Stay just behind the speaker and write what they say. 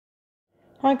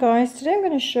Hi guys, today I'm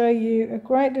going to show you a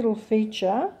great little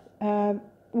feature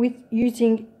with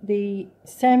using the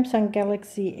Samsung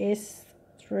Galaxy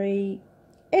S3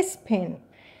 S Pen.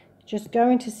 Just go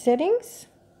into settings,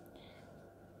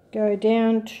 go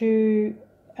down to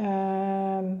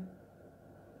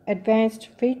advanced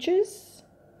features,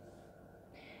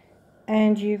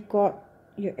 and you've got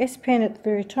your S Pen at the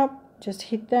very top. Just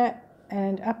hit that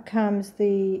and up comes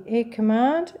the Air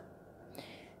Command,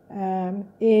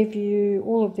 Air View,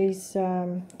 all of these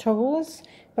toggles,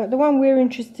 but the one we're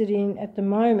interested in at the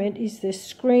moment is the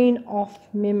screen off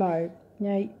memo.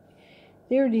 Now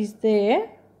there it is there.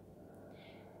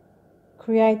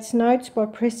 Creates notes by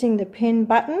pressing the pen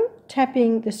button,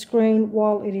 tapping the screen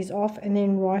while it is off and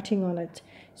then writing on it.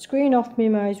 Screen off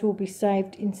memos will be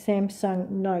saved in Samsung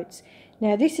Notes.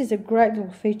 Now this is a great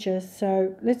little feature,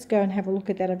 so let's go and have a look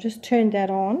at that. I've just turned that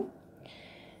on.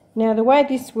 Now the way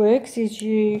this works is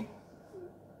you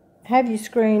have your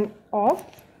screen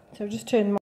off. So I'll just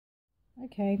turn my...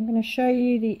 Okay, I'm going to show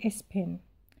you the S Pen.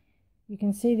 You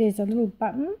can see there's a little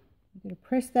button. You've got to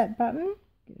press that button,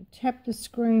 you've got to tap the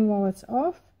screen while it's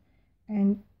off,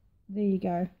 and there you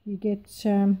go. You get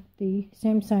the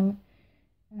Samsung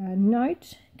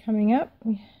Note coming up.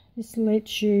 This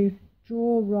lets you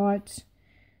draw, write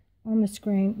on the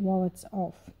screen while it's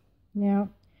off. Now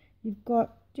you've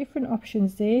got different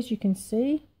options there, as you can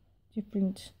see,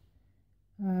 different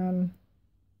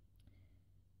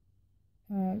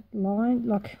line,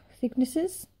 like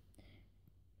thicknesses.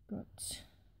 Got,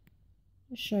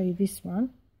 I'll show you this one.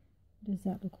 What does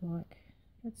that look like?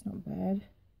 That's not bad.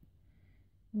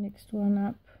 Next one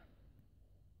up.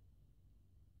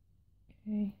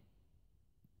 Okay.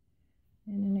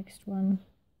 And the next one.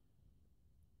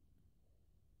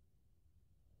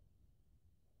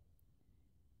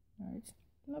 No, it's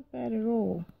not bad at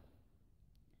all.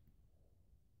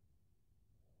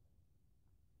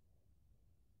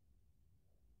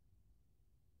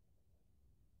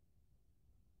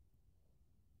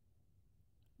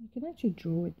 You can actually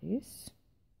draw with this,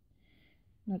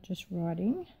 not just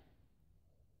writing.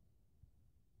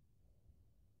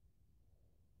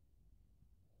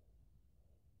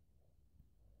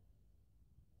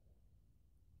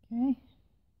 Okay,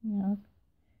 now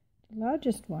the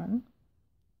largest one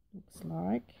looks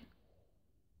like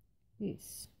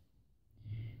this.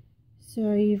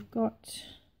 So you've got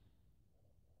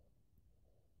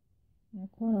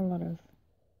quite a lot of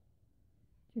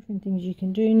different things you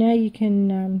can do. Now you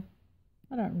can,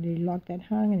 I don't really like that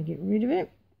hard. I'm going to get rid of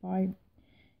it by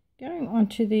going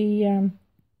onto the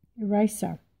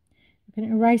eraser. I can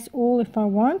erase all if I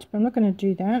want, but I'm not going to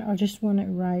do that. I just want to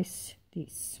erase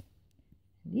this.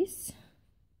 This.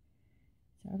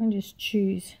 So I can just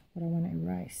choose what I want to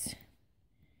erase.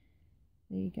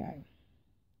 There you go.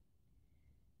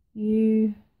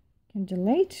 You can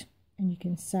delete and you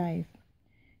can save.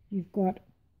 You've got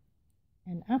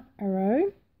an up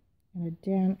arrow and a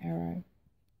down arrow.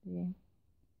 There.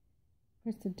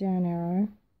 Press the down arrow,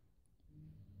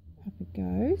 up it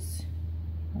goes.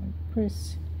 I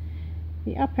press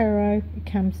the up arrow, it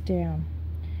comes down.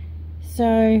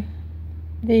 So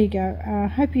there you go. I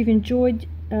hope you've enjoyed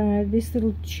this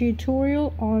little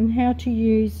tutorial on how to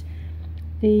use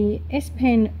the S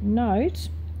Pen Note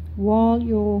while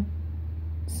your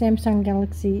Samsung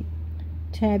Galaxy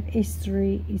Tab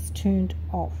S3 is turned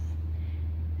off.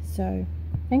 So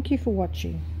thank you for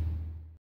watching.